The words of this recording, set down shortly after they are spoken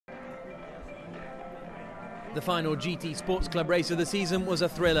The final GT Sports Club race of the season was a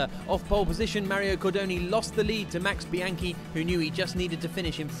thriller. Off pole position, Mario Cordoni lost the lead to Max Bianchi, who knew he just needed to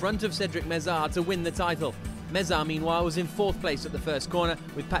finish in front of Cedric Mezar to win the title. Mezar, meanwhile, was in 4th place at the first corner,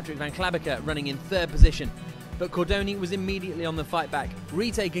 with Patrick Van Klabaker running in 3rd position. But Cordoni was immediately on the fight back,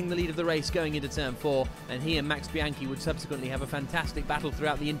 retaking the lead of the race going into turn 4, and he and Max Bianchi would subsequently have a fantastic battle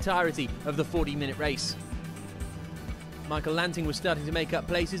throughout the entirety of the 40-minute race. Michael Lanting was starting to make up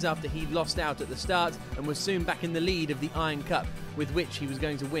places after he lost out at the start and was soon back in the lead of the Iron Cup, with which he was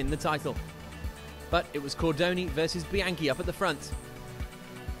going to win the title. But it was Cordoni versus Bianchi up at the front.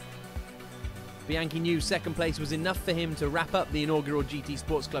 Bianchi knew 2nd place was enough for him to wrap up the inaugural GT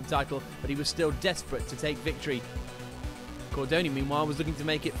Sports Club title, but he was still desperate to take victory. Cordoni, meanwhile, was looking to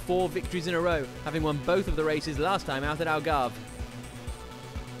make it 4 victories in a row, having won both of the races last time out at Algarve.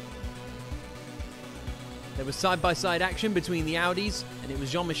 There was side-by-side action between the Audis, and it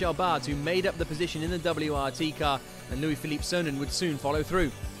was Jean-Michel Bardes who made up the position in the WRT car, and Louis-Philippe Sonnen would soon follow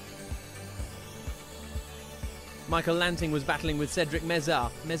through. Michael Lanting was battling with Cedric Mezar.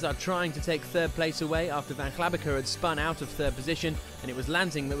 Mezar trying to take 3rd place away after Van Klabaker had spun out of 3rd position, and it was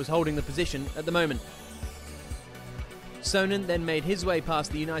Lanting that was holding the position at the moment. Sonnen then made his way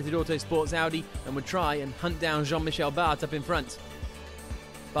past the United Autosports Audi and would try and hunt down Jean-Michel Bardes up in front.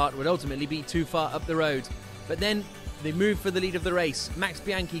 Bardes would ultimately be too far up the road. But then they moved for the lead of the race. Max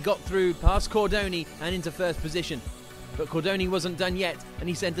Bianchi got through past Cordoni and into 1st position. But Cordoni wasn't done yet, and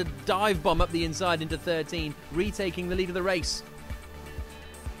he sent a dive bomb up the inside into 13, retaking the lead of the race.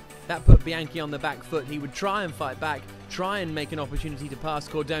 That put Bianchi on the back foot. He would try and fight back, try and make an opportunity to pass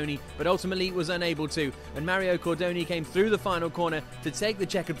Cordoni, but ultimately was unable to, and Mario Cordoni came through the final corner to take the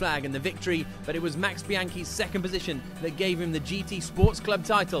checkered flag and the victory, but it was Max Bianchi's 2nd position that gave him the GT Sports Club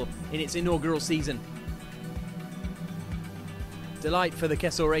title in its inaugural season. Delight for the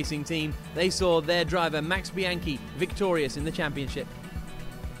Kessel Racing team. They saw their driver Max Bianchi victorious in the championship.